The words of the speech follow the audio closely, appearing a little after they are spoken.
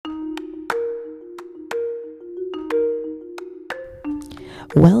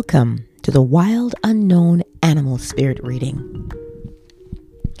Welcome to the Wild Unknown Animal Spirit reading.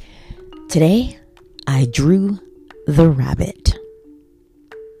 Today, I drew the rabbit.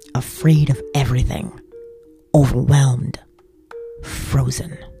 Afraid of everything, overwhelmed,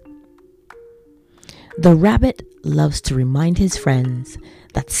 frozen. The rabbit loves to remind his friends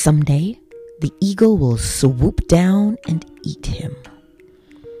that someday the eagle will swoop down and eat him.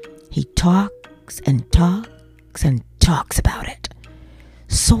 He talks and talks and talks about it.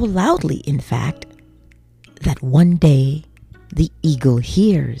 So loudly, in fact, that one day the eagle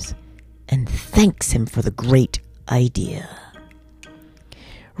hears and thanks him for the great idea.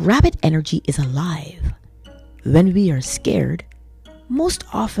 Rabbit energy is alive when we are scared, most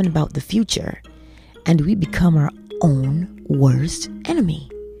often about the future, and we become our own worst enemy.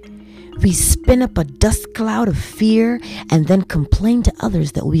 We spin up a dust cloud of fear and then complain to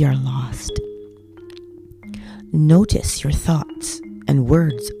others that we are lost. Notice your thoughts and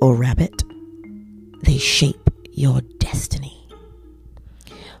words, O rabbit. They shape your destiny.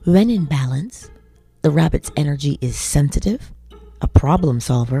 When in balance, the rabbit's energy is sensitive, a problem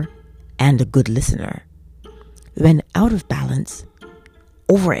solver, and a good listener. When out of balance,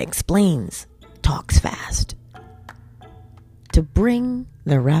 over-explains, talks fast. To bring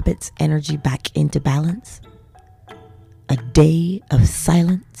the rabbit's energy back into balance, a day of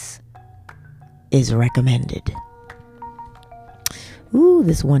silence is recommended. Ooh,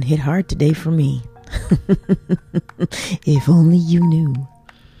 this one hit hard today for me. If only you knew.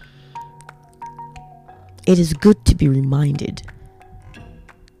 It is good to be reminded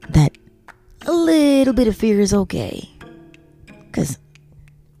that a little bit of fear is okay. Because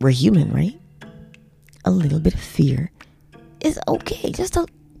we're human, right? A little bit of fear is okay. Just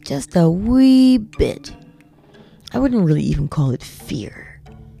a wee bit. I wouldn't really even call it fear.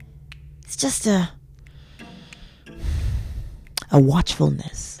 It's just a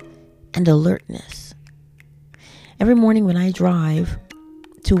watchfulness and alertness. Every morning when I drive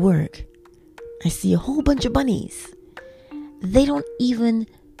to work, I see a whole bunch of bunnies. They don't even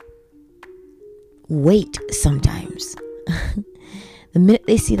wait sometimes. The minute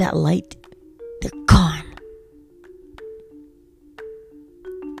they see that light, they're gone.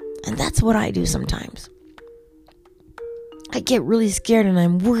 And that's what I do sometimes. I get really scared and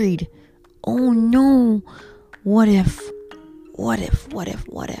I'm worried. Oh no, what if? What if?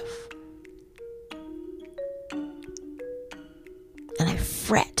 And I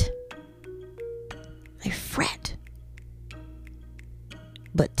fret.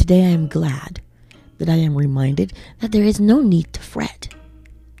 But today I am glad that I am reminded that there is no need to fret.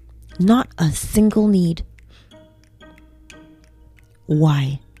 Not a single need.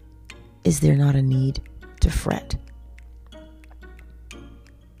 Why is there not a need to fret?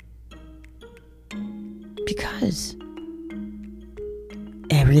 Because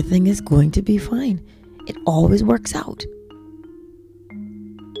everything is going to be fine. It always works out.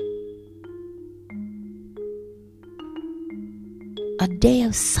 A day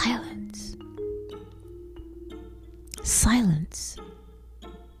of silence. Silence.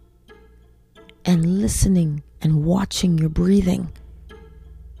 And listening and watching your breathing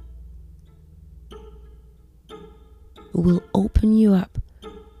will open you up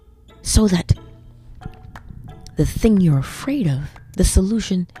so that the thing you're afraid of, the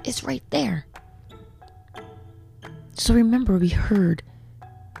solution, is right there. So remember, we heard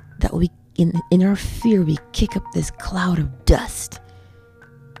that in our fear, we kick up this cloud of dust.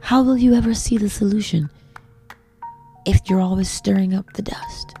 How will you ever see the solution if you're always stirring up the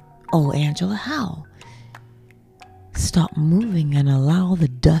dust? Oh, Angela, how? Stop moving and allow the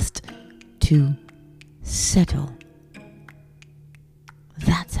dust to settle.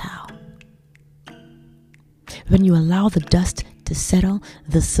 That's how. When you allow the dust to settle,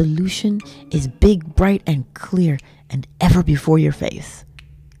 the solution is big, bright, and clear, and ever before your face.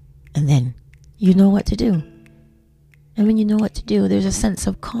 And then you know what to do. And when you know what to do, there's a sense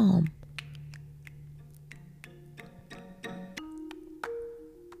of calm.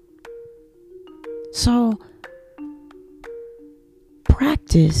 So,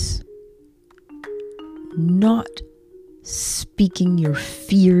 practice not speaking your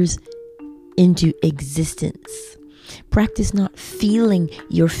fears into existence. Practice not feeling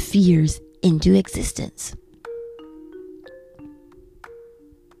your fears into existence.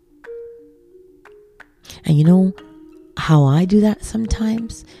 And you know how I do that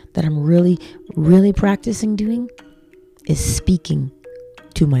sometimes, that I'm really, really practicing doing, is speaking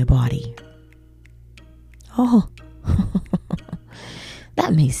to my body. Oh,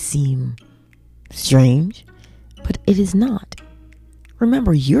 that may seem strange, but it is not.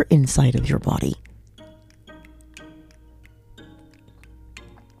 Remember, you're inside of your body.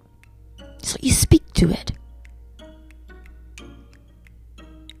 to it.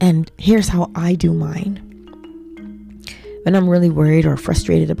 And here's how I do mine. When I'm really worried or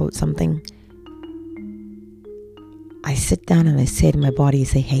frustrated about something, I sit down and I say to my body,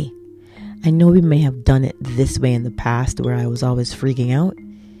 hey, I know we may have done it this way in the past where I was always freaking out,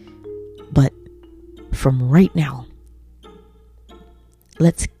 but from right now,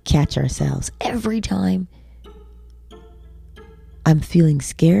 let's catch ourselves. Every time I'm feeling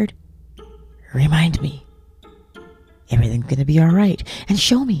scared, remind me, everything's going to be all right. And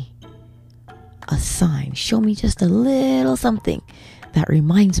show me a sign. Show me just a little something that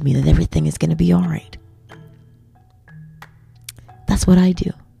reminds me that everything is going to be all right. That's what I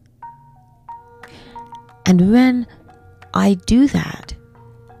do. And when I do that,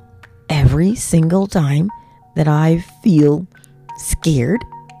 every single time that I feel scared,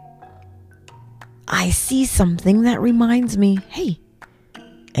 I see something that reminds me, hey,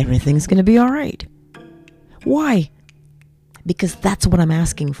 everything's going to be all right. Why? Because that's what I'm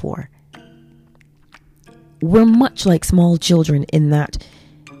asking for. We're much like small children in that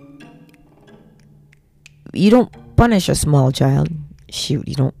you don't punish a small child. Shoot,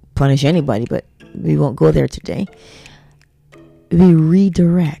 you don't punish anybody, but we won't go there today. We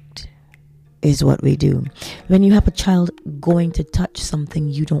redirect is what we do. When you have a child going to touch something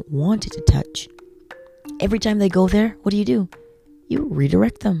you don't want it to touch, every time they go there, what do? You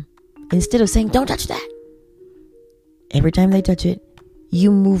redirect them. Instead of saying, don't touch that. Every time they touch it,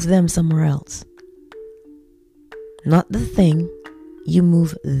 you move them somewhere else. Not the thing, you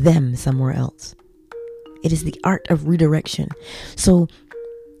move them somewhere else. It is the art of redirection. So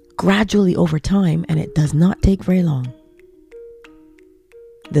gradually over time, and it does not take very long,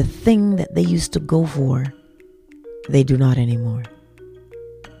 the thing that they used to go for, they do not anymore.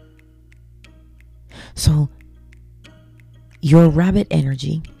 So your rabbit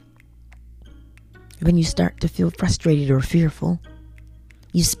energy, when you start to feel frustrated or fearful,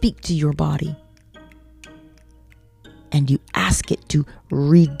 you speak to your body and you ask it to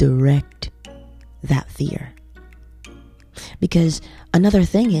redirect that fear. Because another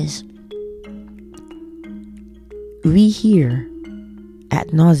thing is, we hear ad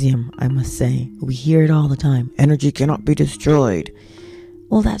nauseum, I must say, we hear it all the time. Energy cannot be destroyed.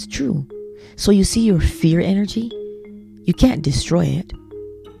 Well, that's true. So you see your fear energy, you can't destroy it,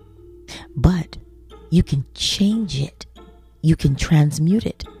 but you can change it. You can transmute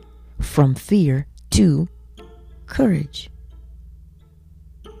it from fear to courage.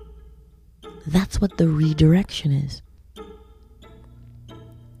 That's what the redirection is.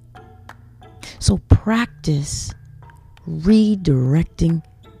 So practice redirecting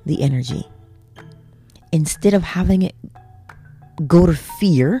the energy. Instead of having it go to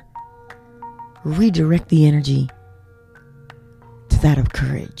fear, redirect the energy to that of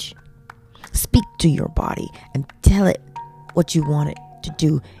courage. Speak to your body and tell it what you want it to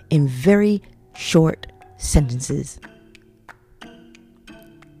do in very short sentences.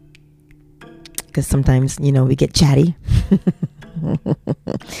 Because sometimes, we get chatty.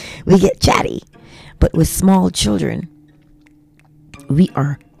 We get chatty. But with small children, we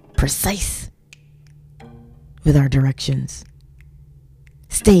are precise with our directions.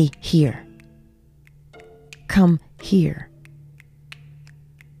 Stay here. Come here.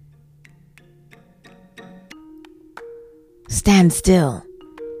 Stand still.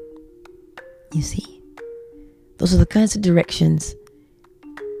 You see? Those are the kinds of directions.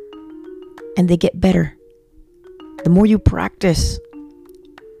 And they get better. The more you practice,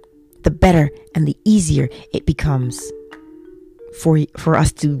 the better and the easier it becomes for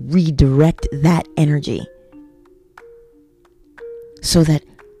us to redirect that energy. So that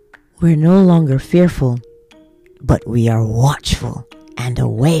we're no longer fearful, but we are watchful and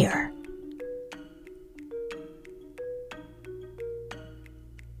aware.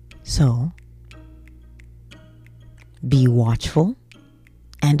 So, be watchful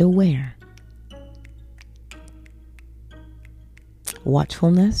and aware.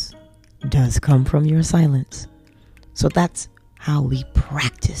 Watchfulness does come from your silence. So that's how we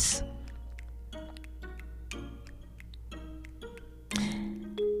practice.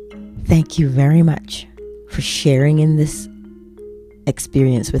 Thank you very much for sharing in this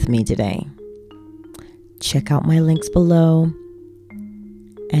experience with me today. Check out my links below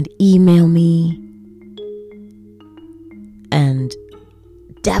and email me. And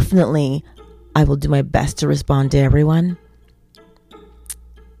definitely, I will do my best to respond to everyone.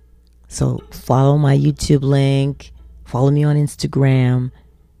 So follow my YouTube link, follow me on Instagram,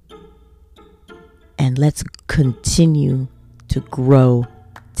 and let's continue to grow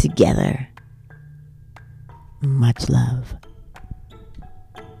together. Much love.